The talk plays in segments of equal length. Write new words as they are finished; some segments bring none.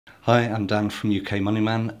Hi, I'm Dan from UK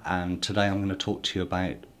Moneyman, and today I'm going to talk to you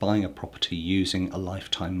about buying a property using a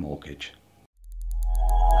lifetime mortgage.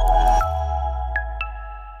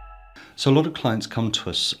 So a lot of clients come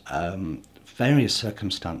to us, various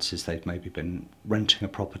circumstances. They've maybe been renting a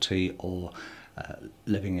property or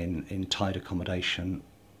living in tied accommodation,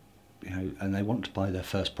 and they want to buy their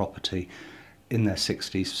first property in their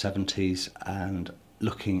 60s, 70s, and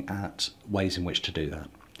looking at ways in which to do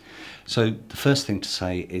that. So the first thing to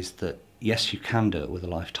say is that yes, you can do it with a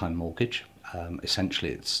lifetime mortgage.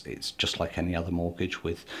 Essentially, it's just like any other mortgage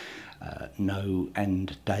with no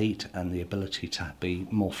end date and the ability to be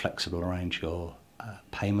more flexible around your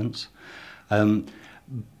payments. But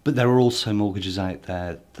there are also mortgages out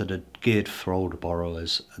there that are geared for older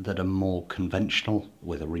borrowers that are more conventional,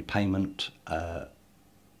 with a repayment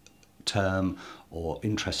term or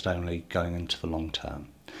interest only going into the long term.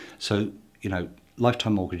 So,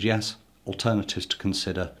 lifetime mortgage, yes. Alternatives to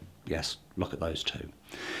consider, yes, look at those too.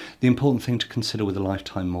 The important thing to consider with a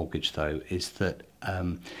lifetime mortgage, though, is that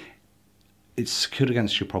it's secured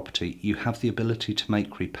against your property. You have the ability to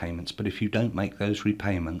make repayments, but if you don't make those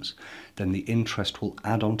repayments, then the interest will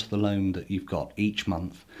add on to the loan that you've got each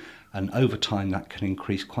month, and over time that can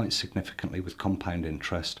increase quite significantly with compound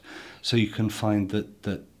interest. So you can find that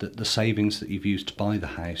the savings that you've used to buy the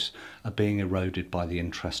house are being eroded by the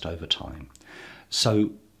interest over time.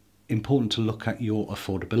 So important to look at your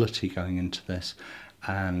affordability going into this,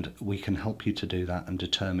 and we can help you to do that and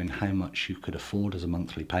determine how much you could afford as a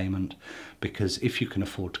monthly payment, because if you can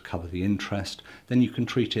afford to cover the interest, then you can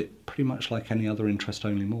treat it pretty much like any other interest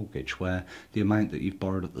only mortgage, where the amount that you've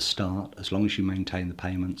borrowed at the start, as long as you maintain the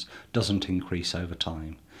payments, doesn't increase over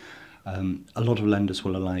time. A lot of lenders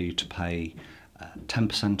will allow you to pay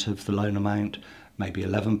 10% of the loan amount, maybe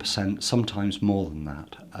 11%, sometimes more than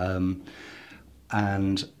that.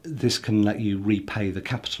 And this can let you repay the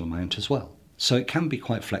capital amount as well. So it can be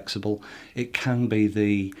quite flexible. It can be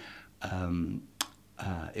the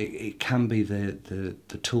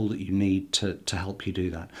tool that you need to help you do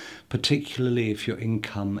that, particularly if your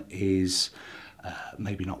income is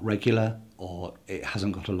maybe not regular or it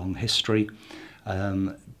hasn't got a long history,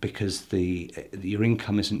 because your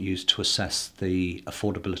income isn't used to assess the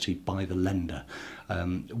affordability by the lender.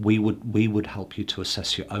 We would help you to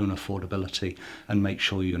assess your own affordability and make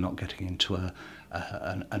sure you're not getting into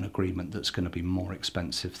an agreement that's going to be more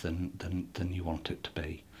expensive than you want it to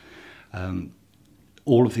be.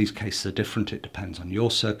 All of these cases are different. It depends on your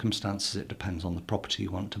circumstances. It depends on the property you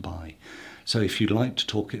want to buy. So if you'd like to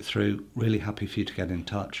talk it through, really happy for you to get in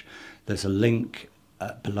touch. There's a link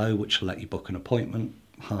below which will let you book an appointment,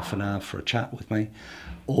 half an hour for a chat with me,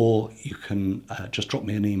 or you can just drop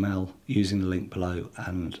me an email using the link below,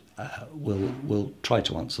 and we'll try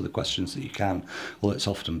to answer the questions that you can, or it's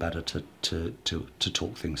often better to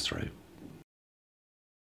talk things through.